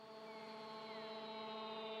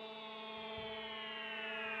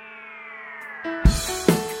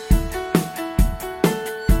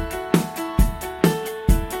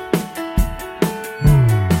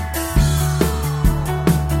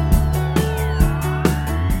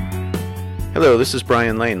Hello, this is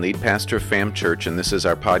Brian Lane, lead pastor of Fam Church, and this is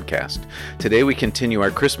our podcast. Today we continue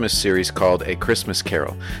our Christmas series called A Christmas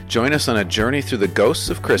Carol. Join us on a journey through the ghosts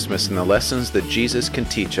of Christmas and the lessons that Jesus can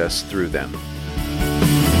teach us through them.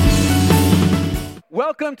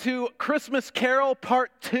 Welcome to Christmas Carol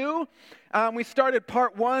Part 2. We started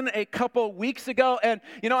Part 1 a couple weeks ago, and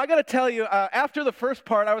I got to tell you, after the first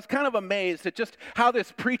part, I was kind of amazed at just how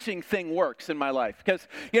this preaching thing works in my life. Because,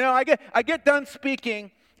 I get done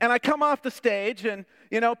speaking, and I come off the stage, and,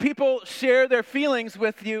 people share their feelings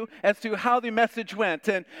with you as to how the message went.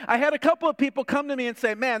 And I had a couple of people come to me and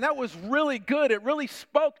say, man, that was really good. It really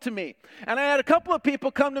spoke to me. And I had a couple of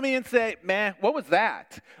people come to me and say, man, what was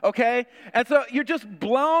that? Okay? And so you're just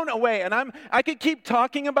blown away. And I could keep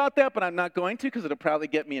talking about that, but I'm not going to because it'll probably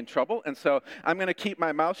get me in trouble. And so I'm going to keep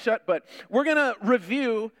my mouth shut. But we're going to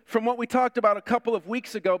review from what we talked about a couple of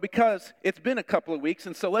weeks ago because it's been a couple of weeks.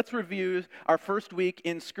 And so let's review our first week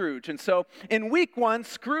in Scrooge. And so in week 1,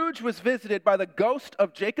 Scrooge was visited by the ghost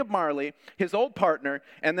of Jacob Marley, his old partner,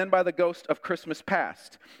 and then by the ghost of Christmas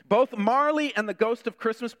Past. Both Marley and the ghost of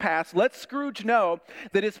Christmas Past let Scrooge know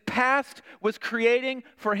that his past was creating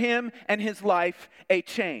for him and his life a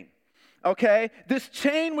chain. Okay? This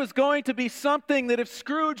chain was going to be something that if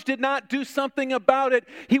Scrooge did not do something about it,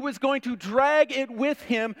 he was going to drag it with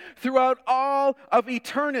him throughout all of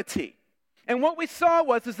eternity. And what we saw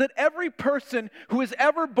is that every person who is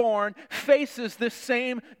ever born faces this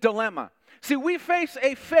same dilemma. See, we face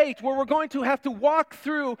a fate where we're going to have to walk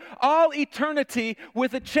through all eternity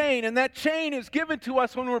with a chain. And that chain is given to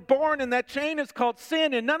us when we're born, and that chain is called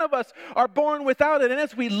sin, and none of us are born without it. And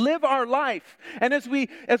as we live our life, and as we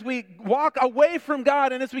walk away from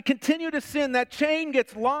God, and as we continue to sin, that chain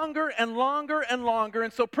gets longer and longer and longer.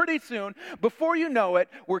 And so pretty soon, before you know it,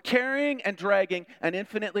 we're carrying and dragging an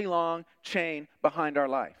infinitely long chain behind our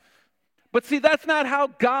life. But see, that's not how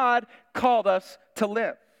God called us to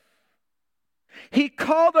live. He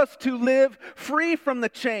called us to live free from the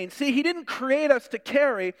chain. See, He didn't create us to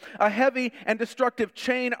carry a heavy and destructive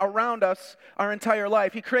chain around us our entire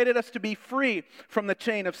life. He created us to be free from the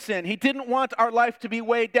chain of sin. He didn't want our life to be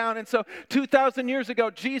weighed down. And so 2,000 years ago,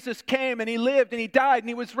 Jesus came and He lived and He died and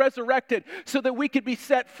He was resurrected so that we could be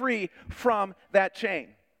set free from that chain.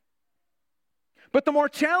 But the more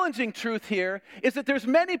challenging truth here is that there's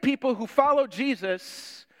many people who follow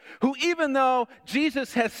Jesus who, even though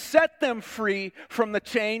Jesus has set them free from the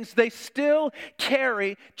chains, they still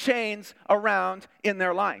carry chains around in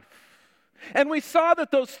their life. And we saw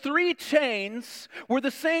that those 3 chains were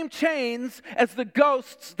the same chains as the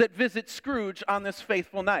ghosts that visit Scrooge on this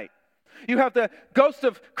faithful night. You have the ghost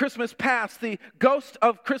of Christmas past, the ghost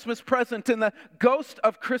of Christmas present, and the ghost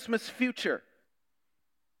of Christmas future.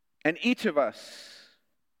 And each of us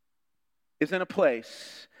is in a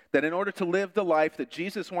place that in order to live the life that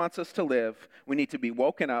Jesus wants us to live, we need to be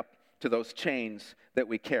woken up to those chains that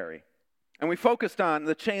we carry. And we focused on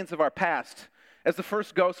the chains of our past. As the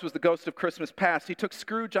first ghost was the ghost of Christmas past, he took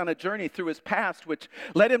Scrooge on a journey through his past, which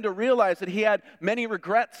led him to realize that he had many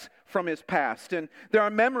regrets from his past. And there are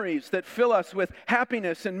memories that fill us with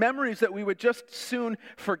happiness and memories that we would just soon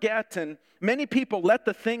forget. And many people let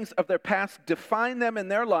the things of their past define them in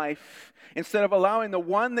their life instead of allowing the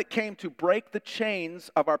one that came to break the chains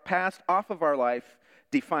of our past off of our life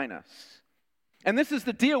define us. And this is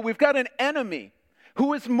the deal. We've got an enemy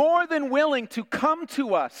who is more than willing to come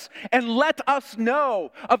to us and let us know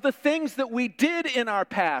of the things that we did in our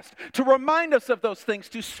past, to remind us of those things,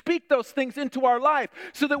 to speak those things into our life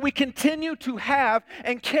so that we continue to have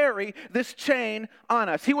and carry this chain on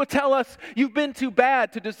us. He will tell us, you've been too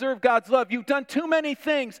bad to deserve God's love. You've done too many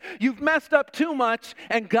things. You've messed up too much,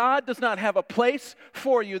 and God does not have a place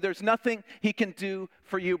for you. There's nothing He can do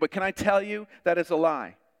for you. But can I tell you, that is a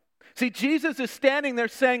lie. See, Jesus is standing there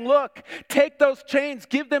saying, look, take those chains,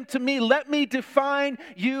 give them to me, let me define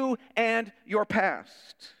you and your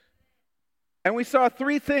past. And we saw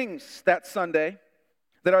 3 things that Sunday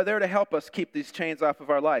that are there to help us keep these chains off of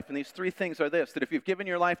our life. And these 3 things are this, that if you've given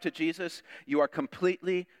your life to Jesus, you are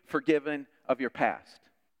completely forgiven of your past.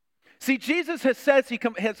 See, Jesus has said He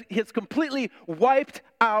has completely wiped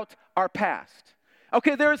out our past.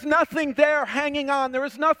 Okay, there is nothing there hanging on. There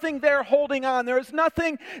is nothing there holding on. There is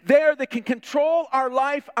nothing there that can control our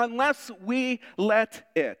life unless we let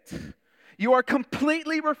it. You are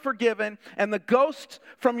completely forgiven, and the ghosts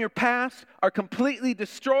from your past are completely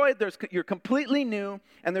destroyed. You're completely new,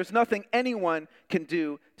 and there's nothing anyone can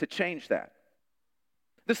do to change that.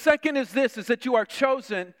 The second is this, is that you are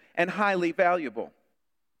chosen and highly valuable.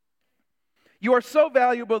 You are so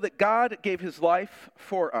valuable that God gave His life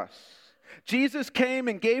for us. Jesus came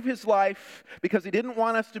and gave his life because he didn't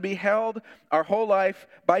want us to be held our whole life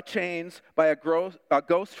by chains, by a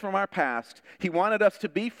ghost from our past. He wanted us to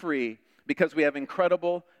be free because we have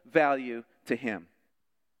incredible value to him.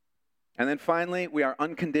 And then finally, we are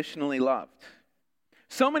unconditionally loved.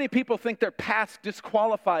 So many people think their past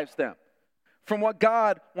disqualifies them from what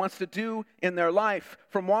God wants to do in their life,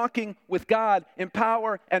 from walking with God in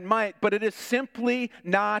power and might, but it is simply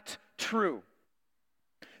not true.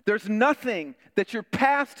 There's nothing that your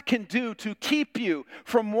past can do to keep you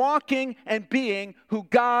from walking and being who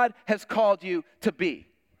God has called you to be.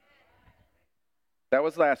 That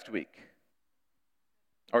was last week.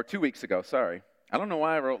 Or 2 weeks ago, sorry. I don't know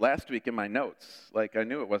why I wrote last week in my notes. Like I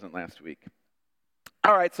knew it wasn't last week.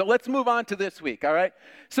 All right, so let's move on to this week, all right?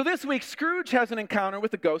 So this week, Scrooge has an encounter with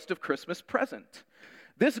the ghost of Christmas Present.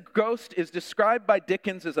 This ghost is described by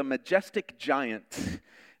Dickens as a majestic giant.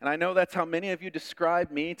 And I know that's how many of you describe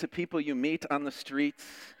me to people you meet on the streets.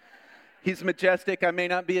 He's majestic. I may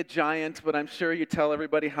not be a giant, but I'm sure you tell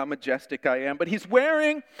everybody how majestic I am. But he's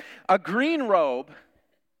wearing a green robe,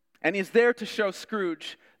 and he's there to show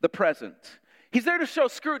Scrooge the present. He's there to show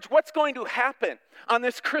Scrooge what's going to happen on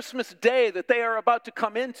this Christmas day that they are about to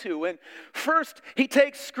come into. And first, he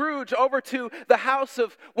takes Scrooge over to the house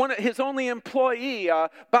of his only employee,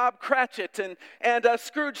 Bob Cratchit. And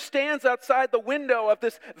Scrooge stands outside the window of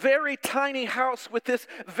this very tiny house with this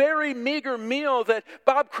very meager meal that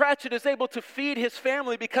Bob Cratchit is able to feed his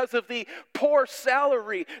family because of the poor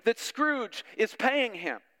salary that Scrooge is paying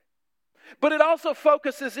him. But it also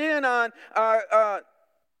focuses in on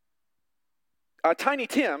Tiny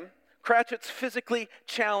Tim, Cratchit's physically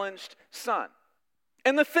challenged son.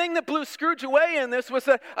 And the thing that blew Scrooge away in this was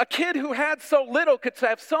a kid who had so little could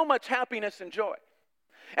have so much happiness and joy.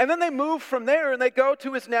 And then they move from there and they go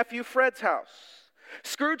to his nephew Fred's house.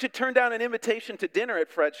 Scrooge had turned down an invitation to dinner at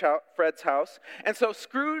Fred's house, and so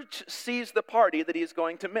Scrooge sees the party that he is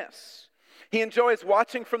going to miss. He enjoys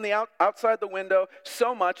watching from the outside the window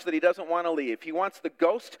so much that he doesn't want to leave. He wants the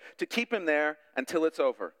ghost to keep him there until it's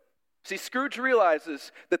over. See, Scrooge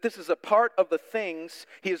realizes that this is a part of the things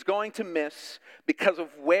he is going to miss because of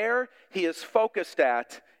where he is focused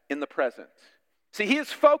at in the present. See, he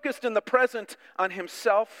is focused in the present on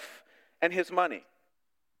himself and his money.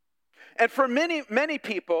 And for many, many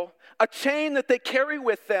people, a chain that they carry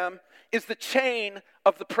with them is the chain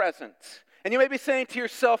of the present. And you may be saying to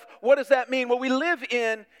yourself, what does that mean? Well, we live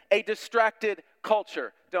in a distracted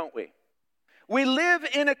culture, don't we? We live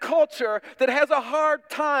in a culture that has a hard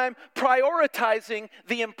time prioritizing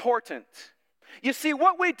the important. You see,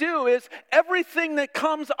 what we do is everything that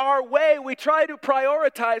comes our way, we try to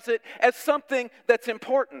prioritize it as something that's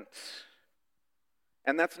important.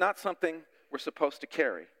 And that's not something we're supposed to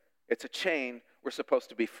carry. It's a chain we're supposed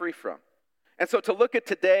to be free from. And so to look at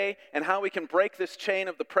today and how we can break this chain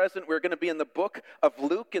of the present, we're going to be in the book of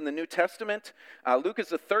Luke in the New Testament. Luke is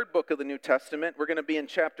the third book of the New Testament. We're going to be in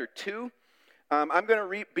chapter 2. I'm going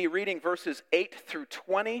to be reading verses 8 through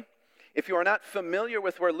 20. If you are not familiar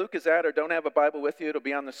with where Luke is at or don't have a Bible with you, it'll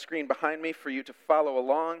be on the screen behind me for you to follow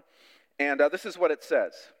along. And this is what it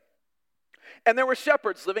says. And there were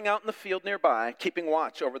shepherds living out in the field nearby, keeping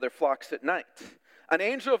watch over their flocks at night. An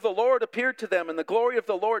angel of the Lord appeared to them, and the glory of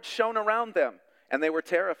the Lord shone around them, and they were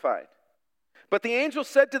terrified. But the angel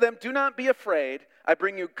said to them, "Do not be afraid. I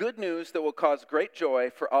bring you good news that will cause great joy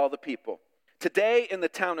for all the people. Today in the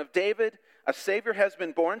town of David, a Savior has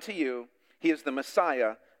been born to you. He is the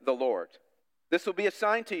Messiah, the Lord. This will be a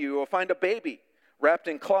sign to you. You will find a baby wrapped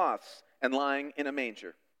in cloths and lying in a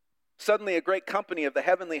manger." Suddenly a great company of the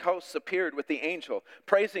heavenly hosts appeared with the angel,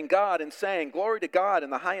 praising God and saying, "Glory to God in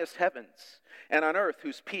the highest heavens, and on earth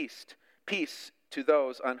whose peace to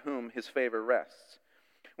those on whom his favor rests."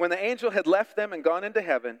 When the angel had left them and gone into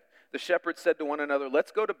heaven, the shepherds said to one another,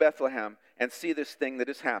 "Let's go to Bethlehem and see this thing that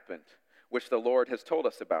has happened, which the Lord has told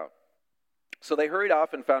us about." So they hurried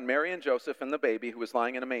off and found Mary and Joseph and the baby who was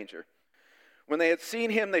lying in a manger. When they had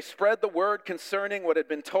seen him, they spread the word concerning what had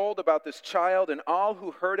been told about this child, and all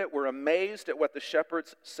who heard it were amazed at what the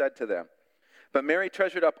shepherds said to them. But Mary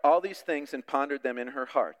treasured up all these things and pondered them in her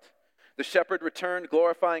heart. The shepherd returned,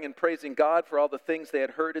 glorifying and praising God for all the things they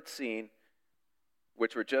had heard and seen,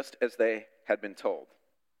 which were just as they had been told.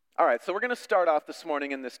 All right, so we're going to start off this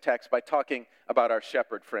morning in this text by talking about our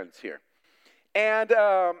shepherd friends here. And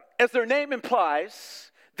as their name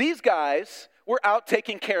implies, these guys were out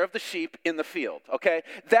taking care of the sheep in the field, okay?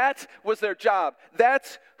 That was their job.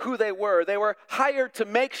 That's who they were. They were hired to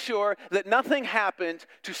make sure that nothing happened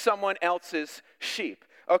to someone else's sheep,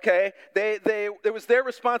 okay? It was their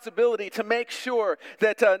responsibility to make sure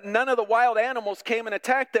that none of the wild animals came and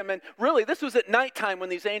attacked them. And really, this was at nighttime when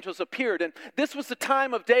these angels appeared. And this was the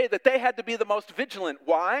time of day that they had to be the most vigilant.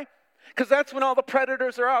 Why? Because that's when all the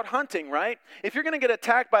predators are out hunting, right? If you're going to get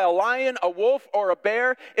attacked by a lion, a wolf, or a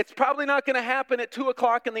bear, it's probably not going to happen at 2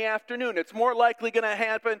 o'clock in the afternoon. It's more likely going to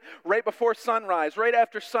happen right before sunrise, right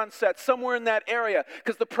after sunset, somewhere in that area,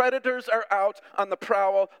 because the predators are out on the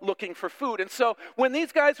prowl looking for food. And so when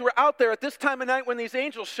these guys were out there at this time of night when these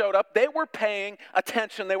angels showed up, they were paying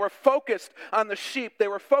attention. They were focused on the sheep. They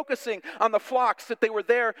were focusing on the flocks that they were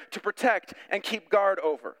there to protect and keep guard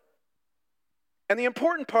over. And the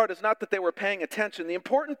important part is not that they were paying attention. The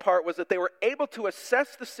important part was that they were able to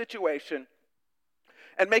assess the situation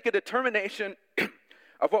and make a determination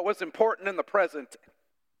of what was important in the present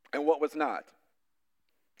and what was not.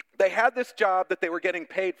 They had this job that they were getting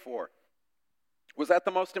paid for. Was that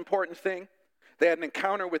the most important thing? They had an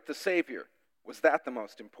encounter with the Savior. Was that the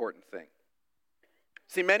most important thing?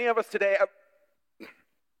 See, many of us today,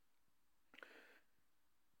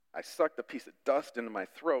 I sucked a piece of dust into my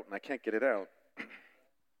throat and I can't get it out.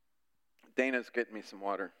 Dana's getting me some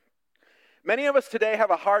water. Many of us today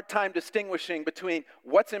have a hard time distinguishing between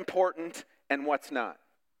what's important and what's not.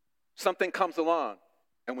 Something comes along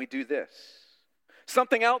and we do this.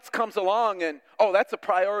 Something else comes along and, oh, that's a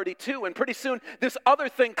priority too. And pretty soon this other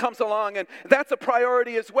thing comes along and that's a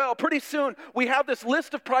priority as well. Pretty soon we have this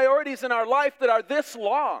list of priorities in our life that are this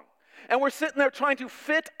long. And we're sitting there trying to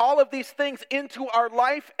fit all of these things into our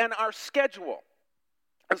life and our schedule.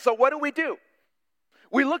 And so what do?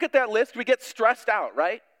 We look at that list, we get stressed out,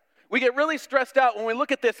 right? We get really stressed out when we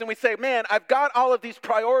look at this and we say, man, I've got all of these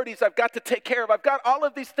priorities I've got to take care of. I've got all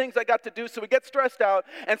of these things I got to do. So we get stressed out.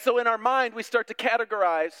 And so in our mind, we start to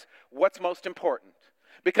categorize what's most important.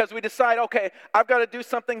 Because we decide, okay, I've got to do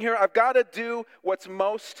something here. I've got to do what's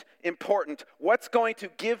most important. What's going to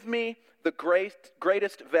give me the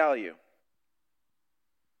greatest value?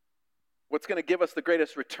 What's going to give us the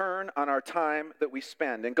greatest return on our time that we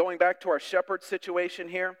spend? And going back to our shepherd situation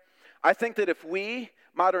here, I think that if we,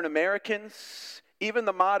 modern Americans, even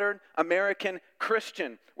the modern American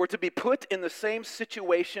Christian, were to be put in the same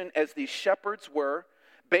situation as these shepherds were,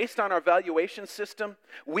 based on our valuation system,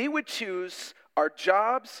 we would choose our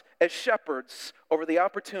jobs as shepherds over the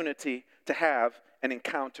opportunity to have an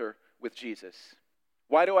encounter with Jesus.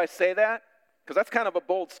 Why do I say that? Because that's kind of a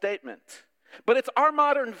bold statement. But it's our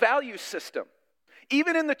modern value system.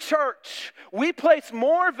 Even in the church, we place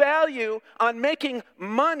more value on making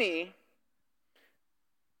money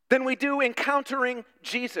than we do encountering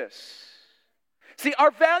Jesus. See,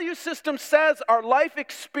 our value system says our life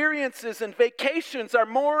experiences and vacations are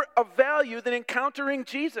more of value than encountering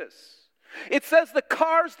Jesus. It says the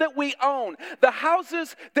cars that we own, the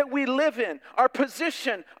houses that we live in, our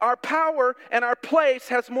position, our power, and our place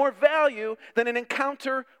has more value than an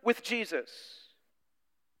encounter with Jesus.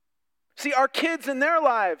 See, our kids in their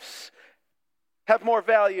lives have more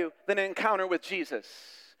value than an encounter with Jesus.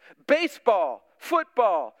 Baseball,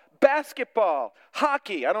 football, basketball,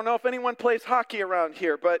 hockey. I don't know if anyone plays hockey around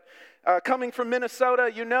here, but coming from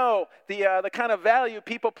Minnesota, you know the kind of value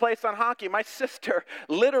people place on hockey. My sister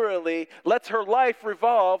literally lets her life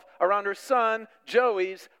revolve around her son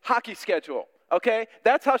Joey's hockey schedule, okay?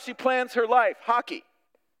 That's how she plans her life, hockey.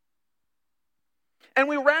 And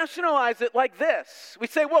we rationalize it like this. We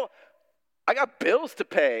say, well, I got bills to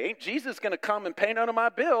pay. Ain't Jesus going to come and pay none of my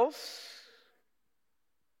bills?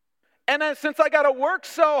 And then since I got to work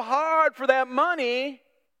so hard for that money,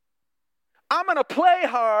 I'm going to play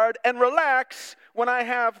hard and relax when I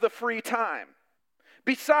have the free time.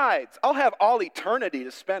 Besides, I'll have all eternity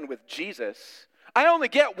to spend with Jesus. I only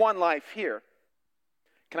get one life here.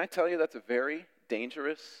 Can I tell you that's a very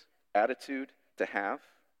dangerous attitude to have?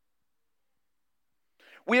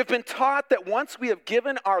 We have been taught that once we have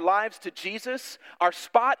given our lives to Jesus, our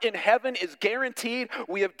spot in heaven is guaranteed.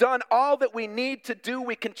 We have done all that we need to do.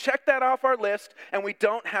 We can check that off our list, and we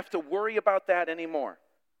don't have to worry about that anymore.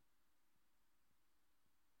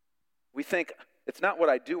 We think it's not what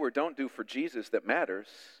I do or don't do for Jesus that matters,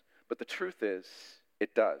 but the truth is,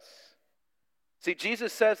 it does. See,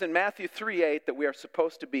 Jesus says in Matthew 3:8 that we are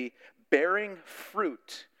supposed to be bearing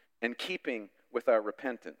fruit in keeping with our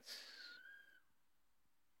repentance.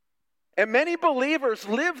 And many believers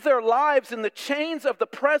live their lives in the chains of the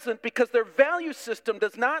present because their value system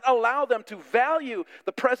does not allow them to value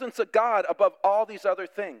the presence of God above all these other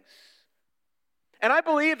things. And I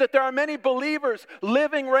believe that there are many believers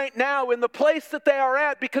living right now in the place that they are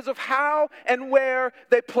at because of how and where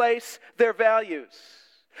they place their values.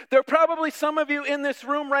 There are probably some of you in this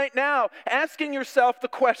room right now asking yourself the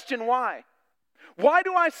question, why? Why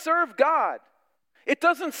do I serve God? It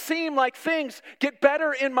doesn't seem like things get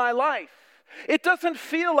better in my life. It doesn't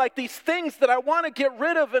feel like these things that I want to get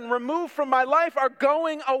rid of and remove from my life are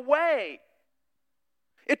going away.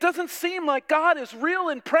 It doesn't seem like God is real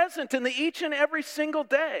and present in the each and every single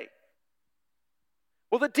day.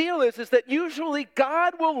 Well, the deal is that usually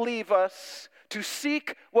God will leave us to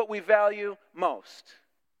seek what we value most.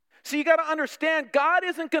 So you got to understand, God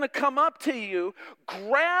isn't going to come up to you,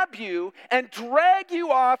 grab you, and drag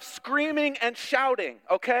you off screaming and shouting,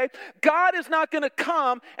 okay? God is not going to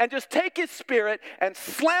come and just take his spirit and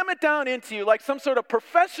slam it down into you like some sort of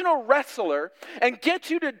professional wrestler and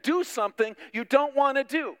get you to do something you don't want to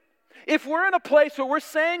do. If we're in a place where we're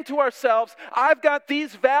saying to ourselves, I've got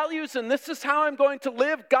these values and this is how I'm going to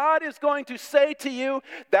live, God is going to say to you,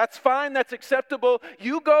 that's fine, that's acceptable,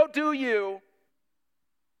 you go do you.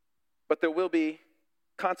 But there will be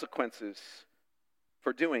consequences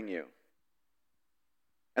for doing you.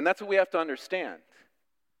 And that's what we have to understand.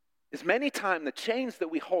 Is many times the chains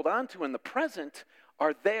that we hold on to in the present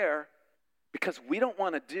are there because we don't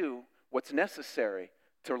want to do what's necessary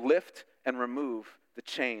to lift and remove the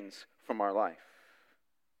chains from our life.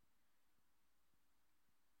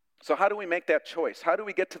 So how do we make that choice? How do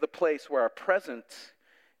we get to the place where our present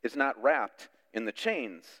is not wrapped in the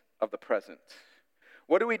chains of the present?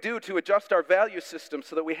 What do we do to adjust our value system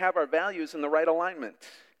so that we have our values in the right alignment?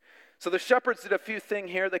 So the shepherds did a few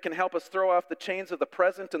things here that can help us throw off the chains of the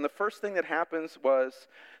present. And the first thing that happens was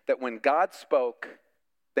that when God spoke,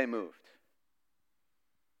 they moved.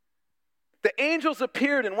 The angels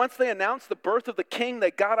appeared, and once they announced the birth of the king,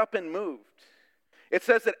 they got up and moved. It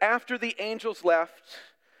says that after the angels left,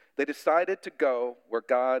 they decided to go where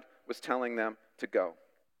God was telling them to go.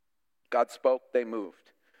 God spoke, they moved.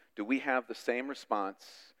 Do we have the same response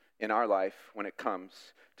in our life when it comes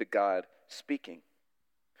to God speaking?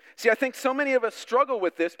 See, I think so many of us struggle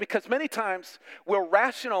with this because many times we'll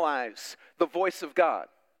rationalize the voice of God.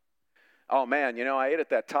 Oh man, I ate at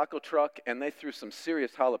that taco truck and they threw some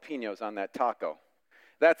serious jalapenos on that taco.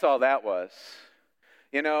 That's all that was.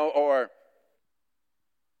 Or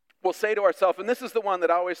we'll say to ourselves, and this is the one that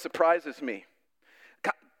always surprises me,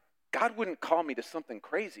 God wouldn't call me to something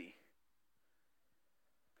crazy.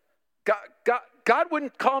 God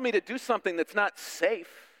wouldn't call me to do something that's not safe.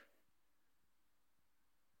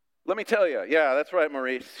 Let me tell you, yeah, that's right,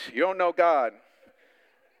 Maurice. You don't know God.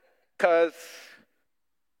 Because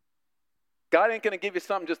God ain't going to give you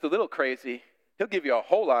something just a little crazy. He'll give you a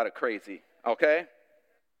whole lot of crazy, okay?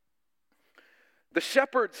 The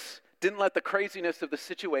shepherds didn't let the craziness of the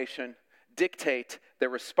situation dictate their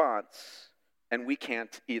response, and we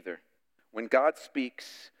can't either. When God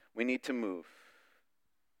speaks, we need to move.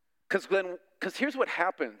 Because here's what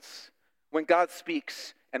happens when God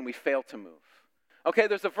speaks and we fail to move. Okay,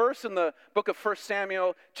 there's a verse in the book of 1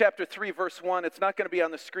 Samuel, chapter 3, verse 1. It's not going to be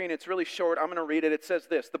on the screen. It's really short. I'm going to read it. It says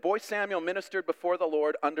this: The boy Samuel ministered before the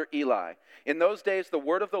Lord under Eli. In those days, the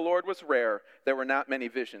word of the Lord was rare. There were not many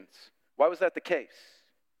visions. Why was that the case?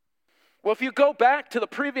 Well, if you go back to the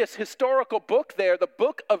previous historical book there, the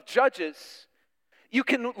book of Judges, you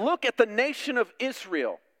can look at the nation of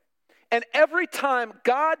Israel. And every time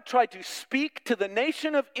God tried to speak to the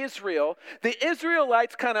nation of Israel, the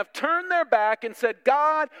Israelites kind of turned their back and said,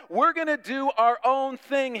 God, we're going to do our own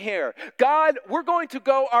thing here. God, we're going to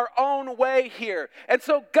go our own way here. And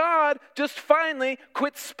so God just finally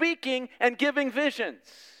quit speaking and giving visions.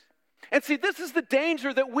 And see, this is the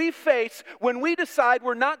danger that we face when we decide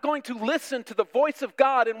we're not going to listen to the voice of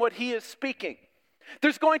God and what he is speaking.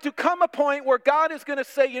 There's going to come a point where God is going to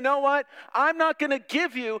say, you know what? I'm not going to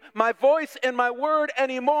give you my voice and my word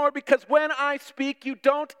anymore because when I speak, you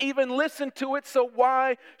don't even listen to it, so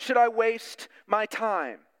why should I waste my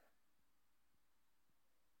time?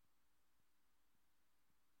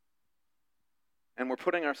 And we're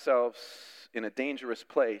putting ourselves in a dangerous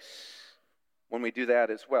place when we do that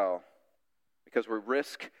as well, because we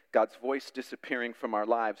risk God's voice disappearing from our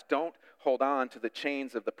lives. Don't hold on to the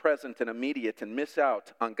chains of the present and immediate and miss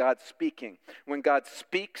out on God speaking. When God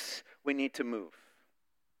speaks, we need to move.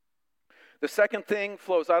 The second thing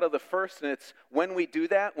flows out of the first, and it's when we do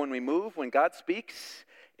that, when we move, when God speaks,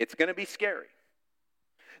 it's going to be scary.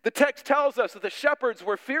 The text tells us that the shepherds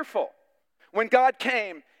were fearful when God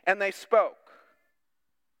came and they spoke.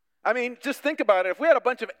 I mean, just think about it. If we had a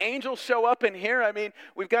bunch of angels show up in here, I mean,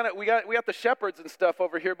 we got the shepherds and stuff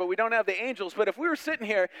over here, but we don't have the angels. But if we were sitting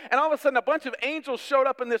here and all of a sudden a bunch of angels showed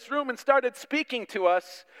up in this room and started speaking to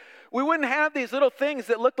us, we wouldn't have these little things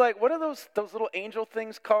that look like, what are those little angel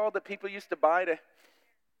things called that people used to buy to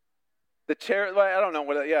the chair? I don't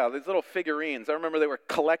know these little figurines. I remember they were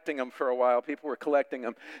collecting them for a while. People were collecting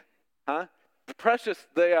them. Huh? precious,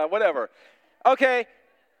 whatever. Okay,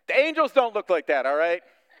 the angels don't look like that, all right?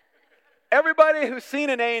 Everybody who's seen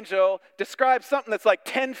an angel describes something that's like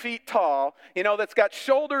 10 feet tall, that's got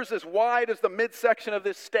shoulders as wide as the midsection of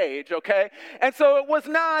this stage, okay? And so it was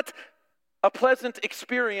not a pleasant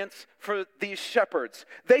experience for these shepherds.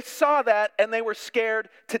 They saw that and they were scared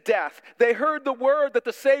to death. They heard the word that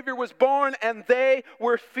the Savior was born and they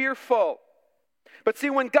were fearful. But see,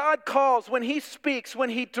 when God calls, when He speaks, when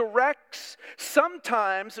He directs,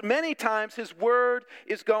 sometimes, many times, His word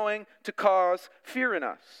is going to cause fear in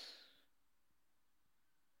us.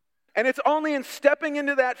 And it's only in stepping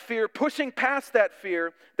into that fear, pushing past that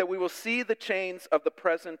fear, that we will see the chains of the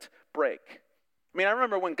present break. I mean, I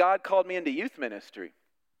remember when God called me into youth ministry.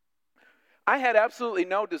 I had absolutely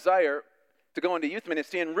no desire to go into youth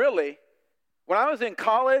ministry. And really, when I was in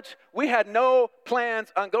college, we had no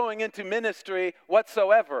plans on going into ministry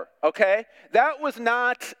whatsoever, okay? That was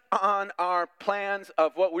not on our plans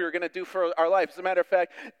of what we were going to do for our life. As a matter of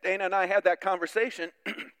fact, Dana and I had that conversation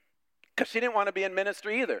because she didn't want to be in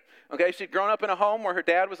ministry either, okay? She'd grown up in a home where her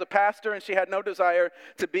dad was a pastor and she had no desire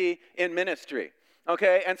to be in ministry.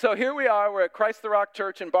 Okay, and so here we are, we're at Christ the Rock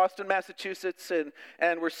Church in Boston, Massachusetts,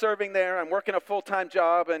 and we're serving there. I'm working a full-time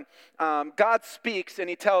job, and God speaks, and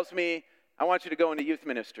He tells me, I want you to go into youth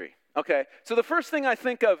ministry. Okay, so the first thing I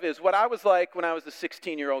think of is what I was like when I was a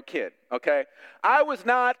 16-year-old kid, okay? I was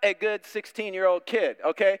not a good 16-year-old kid,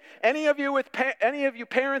 okay? Any of you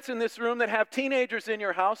parents in this room that have teenagers in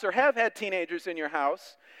your house or have had teenagers in your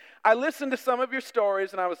house, I listened to some of your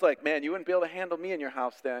stories, and I was like, man, you wouldn't be able to handle me in your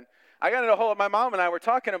house then. I got in a hole. My mom and I were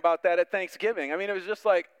talking about that at Thanksgiving. I mean, it was just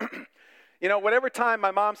like, whatever time my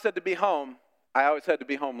mom said to be home, I always had to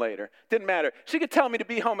be home later. Didn't matter. She could tell me to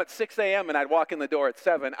be home at 6 a.m. and I'd walk in the door at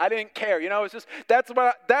 7. I didn't care. It was just,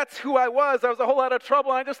 that's who I was. I was a whole lot of trouble.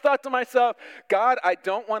 And I just thought to myself, God, I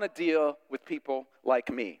don't want to deal with people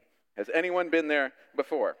like me. Has anyone been there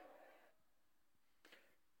before?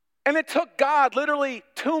 And it took God literally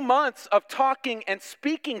 2 months of talking and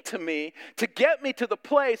speaking to me to get me to the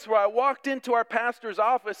place where I walked into our pastor's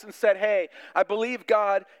office and said, hey, I believe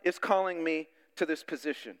God is calling me to this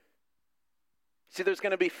position. See, there's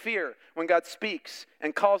going to be fear when God speaks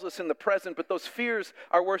and calls us in the present, but those fears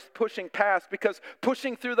are worth pushing past because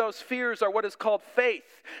pushing through those fears are what is called faith.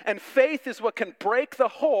 And faith is what can break the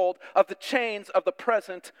hold of the chains of the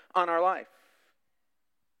present on our life.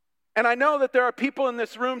 And I know that there are people in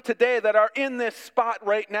this room today that are in this spot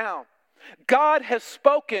right now. God has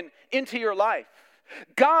spoken into your life.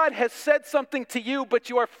 God has said something to you, but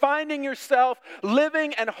you are finding yourself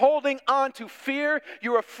living and holding on to fear.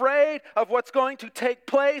 You're afraid of what's going to take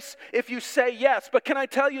place if you say yes. But can I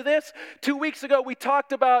tell you this? 2 weeks ago, we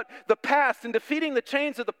talked about the past and defeating the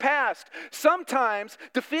chains of the past. Sometimes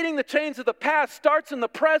defeating the chains of the past starts in the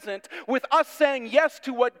present with us saying yes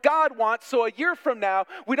to what God wants. So a year from now,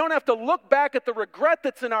 we don't have to look back at the regret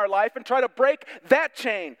that's in our life and try to break that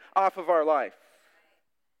chain off of our life.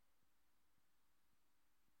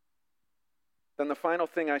 Then the final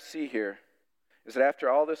thing I see here is that after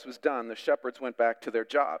all this was done, the shepherds went back to their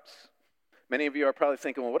jobs. Many of you are probably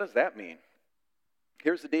thinking, well, what does that mean?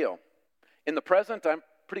 Here's the deal. In the present, I'm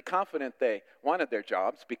pretty confident they wanted their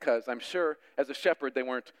jobs because I'm sure as a shepherd they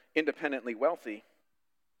weren't independently wealthy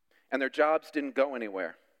and their jobs didn't go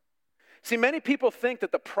anywhere. See, many people think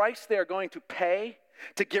that the price they are going to pay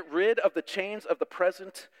to get rid of the chains of the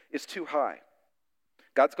present is too high.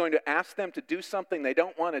 God's going to ask them to do something they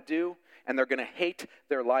don't want to do, and they're going to hate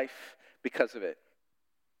their life because of it.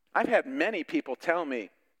 I've had many people tell me,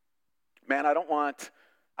 man, I don't want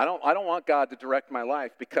God to direct my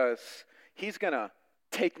life because He's going to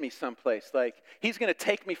take me someplace. Like, He's going to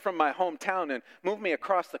take me from my hometown and move me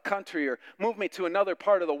across the country or move me to another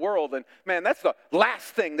part of the world. And man, that's the last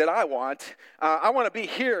thing that I want. I want to be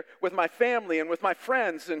here with my family and with my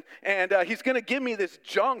friends. And He's going to give me this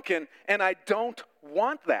junk, and I don't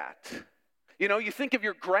want that. You think of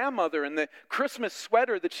your grandmother and the Christmas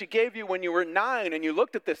sweater that she gave you when you were 9, and you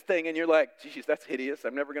looked at this thing and you're like, geez, that's hideous.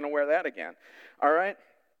 I'm never going to wear that again. All right?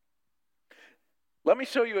 Let me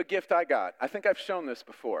show you a gift I got. I think I've shown this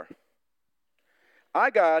before.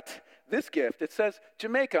 I got this gift. It says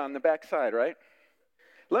Jamaica on the back side, right?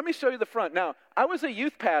 Let me show you the front. Now, I was a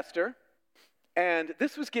youth pastor, and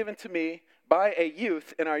this was given to me by a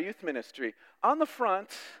youth in our youth ministry. On the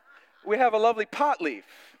front, we have a lovely pot leaf,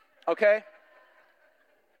 okay?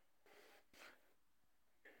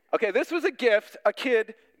 Okay, this was a gift a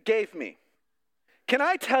kid gave me. Can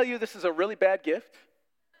I tell you this is a really bad gift?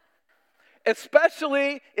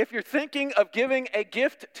 Especially if you're thinking of giving a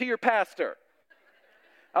gift to your pastor.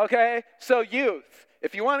 Okay, so youth,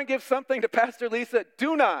 if you want to give something to Pastor Lisa,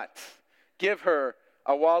 do not give her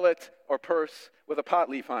a wallet or purse with a pot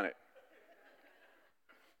leaf on it.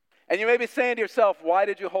 And you may be saying to yourself, why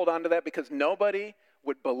did you hold on to that? Because nobody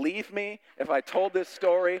would believe me if I told this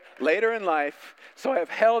story later in life, so I have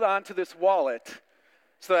held on to this wallet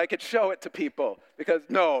so that I could show it to people. Because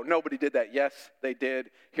no, nobody did that. Yes, they did.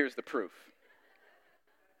 Here's the proof.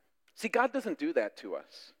 See, God doesn't do that to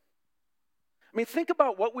us. I mean, think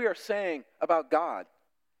about what we are saying about God.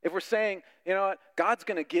 If we're saying, you know what, God's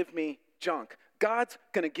going to give me junk. God's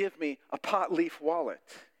going to give me a pot leaf wallet.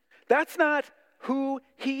 That's not who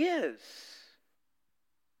he is.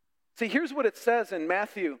 See, here's what it says in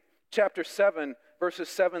Matthew chapter 7, verses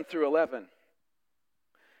 7 through 11.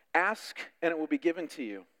 Ask, and it will be given to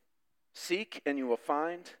you. Seek, and you will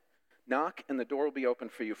find. Knock, and the door will be open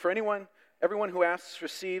for you. For everyone who asks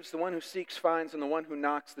receives, the one who seeks finds, and the one who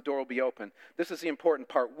knocks, the door will be open. This is the important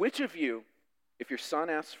part. Which of you, if your son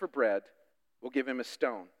asks for bread, will give him a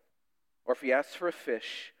stone? Or if he asks for a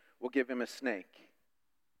fish, will give him a snake?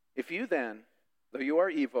 If you then, though you are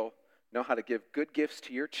evil, know how to give good gifts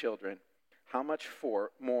to your children, how much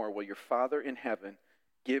more will your Father in heaven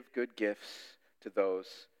give good gifts to those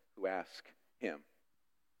who ask him?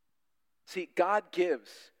 See, God gives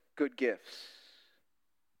good gifts.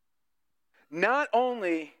 Not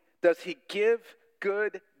only does he give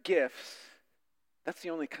good gifts, that's the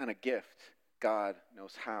only kind of gift God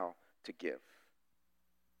knows how to give.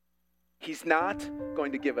 He's not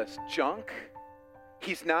going to give us junk.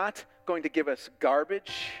 He's not going to give us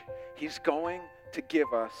garbage. He's going to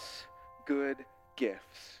give us good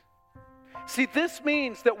gifts. See, this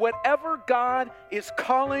means that whatever God is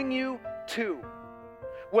calling you to,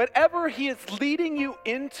 whatever he is leading you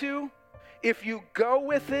into, if you go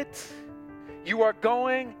with it, you are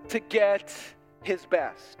going to get his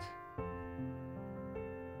best.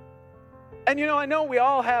 And you know, I know we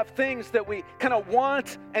all have things that we kind of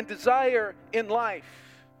want and desire in life.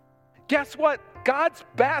 Guess what? God's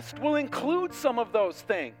best will include some of those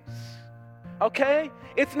things. Okay?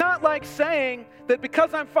 It's not like saying that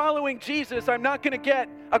because I'm following Jesus, I'm not going to get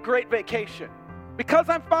a great vacation. Because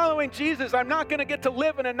I'm following Jesus, I'm not going to get to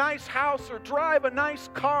live in a nice house or drive a nice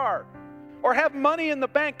car or have money in the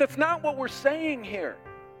bank. That's not what we're saying here.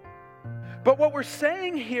 But what we're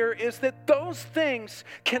saying here is that those things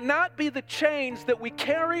cannot be the chains that we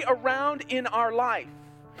carry around in our life.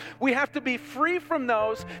 We have to be free from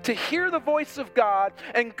those to hear the voice of God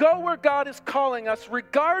and go where God is calling us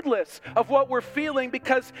regardless of what we're feeling,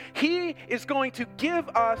 because he is going to give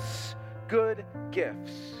us good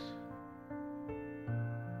gifts.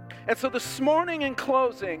 And so this morning in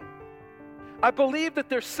closing, I believe that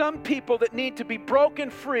there's some people that need to be broken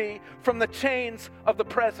free from the chains of the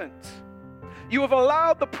present. You have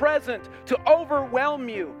allowed the present to overwhelm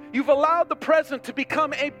you. You've allowed the present to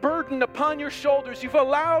become a burden upon your shoulders. You've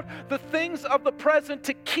allowed the things of the present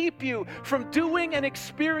to keep you from doing and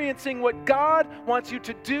experiencing what God wants you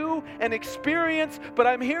to do and experience. But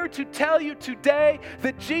I'm here to tell you today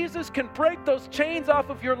that Jesus can break those chains off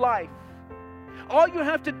of your life. All you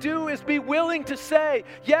have to do is be willing to say,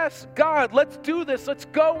 yes, God, let's do this. Let's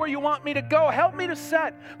go where you want me to go. Help me to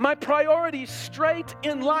set my priorities straight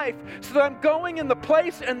in life so that I'm going in the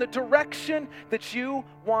place and the direction that you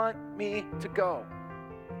want me to go.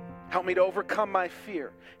 Help me to overcome my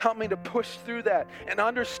fear. Help me to push through that and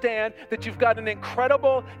understand that you've got an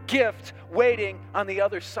incredible gift waiting on the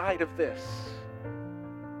other side of this.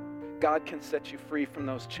 God can set you free from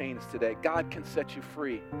those chains today. God can set you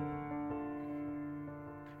free.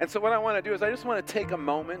 And so what I want to do is I just want to take a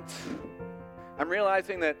moment. I'm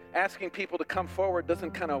realizing that asking people to come forward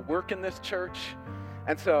doesn't kind of work in this church.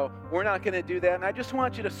 And so we're not going to do that. And I just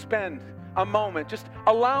want you to spend a moment just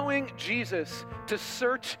allowing Jesus to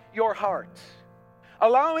search your heart.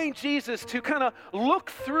 Allowing Jesus to kind of look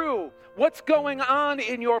through what's going on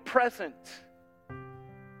in your present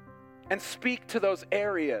and speak to those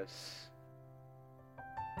areas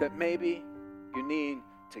that maybe you need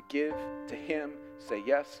to give to him. Say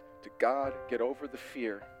yes to God, get over the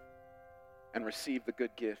fear, and receive the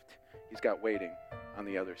good gift he's got waiting on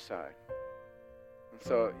the other side. And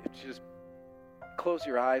so if you just close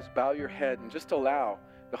your eyes, bow your head, and just allow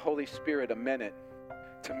the Holy Spirit a minute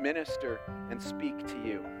to minister and speak to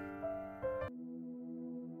you.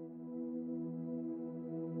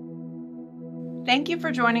 Thank you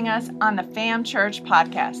for joining us on the Fam Church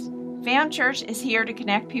podcast. Fam Church is here to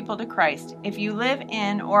connect people to Christ. If you live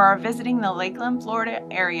in or are visiting the Lakeland, Florida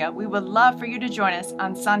area, we would love for you to join us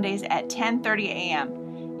on Sundays at 10:30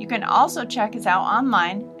 a.m. You can also check us out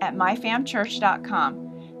online at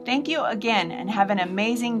myfamchurch.com. Thank you again and have an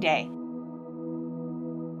amazing day.